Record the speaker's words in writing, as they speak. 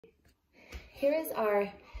Here is our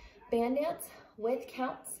band dance with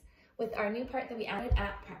counts with our new part that we added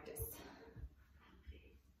at practice.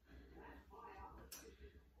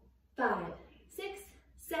 5, 6,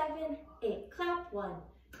 7, 8. Clap. 1,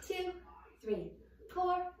 2, 3,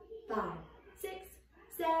 4, 5, 6,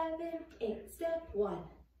 7, 8. Step 1,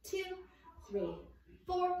 2, 3,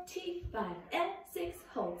 4, T5 and 6.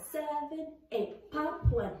 Hold 7, 8. Pop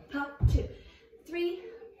 1, pop 2, 3,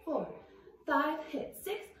 4, 5. Hit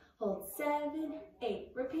 6. Hold 7,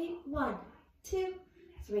 8. Repeat 1, 2,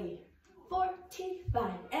 3, 4,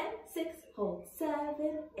 T5 and 6. Hold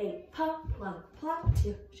 7, 8. Pop 1, pop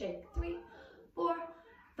 2. Shake 3, 4,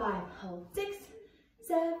 5. Hold 6,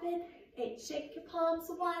 7, 8. Shake your palms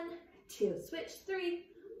 1, 2. Switch 3,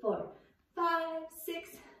 4, 5, 6,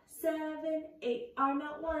 7, 8. Arm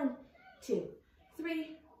out 1, 2,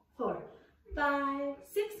 3, 4, 5,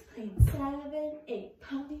 6. Clean 7, 8.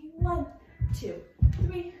 Pony 1, 2,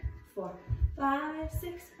 3, 4, 5,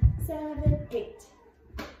 6, 7, 8.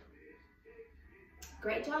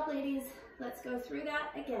 Great job, ladies. Let's go through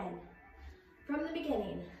that again. From the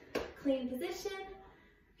beginning, clean position.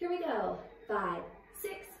 Here we go. 5,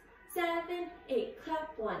 6, 7, 8.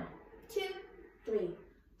 Clap 1, 2, 3,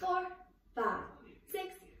 4, 5, 6,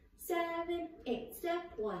 7, 8.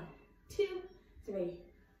 Step 1, 2, 3,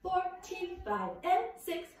 4, T5 and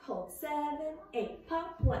 6. Hold 7, 8.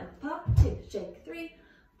 Pop 1, pop 2. Shake 3,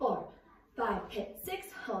 4, 5. Hit 6.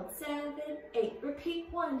 Hold 7, 8. Repeat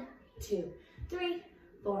 1, 2, 3,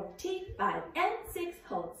 4, T5 and 6.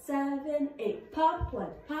 Hold 7, 8. Pop 1,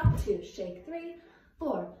 pop 2. Shake 3,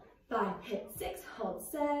 4, 5. Hit 6. Hold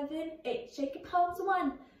 7, 8. Shake your palms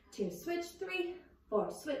 1, 2. Switch 3,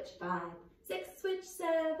 4. Switch 5, 6. Switch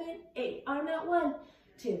 7, 8. Arm out 1,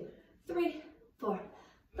 2, 3, 4,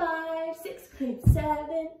 5, 6. Clean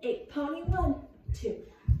 7, 8. Pony 1, 2,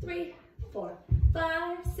 3, 4,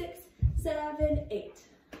 5, 6, 7, 8.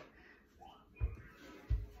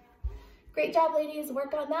 Great job, ladies.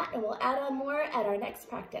 Work on that and we'll add on more at our next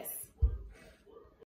practice.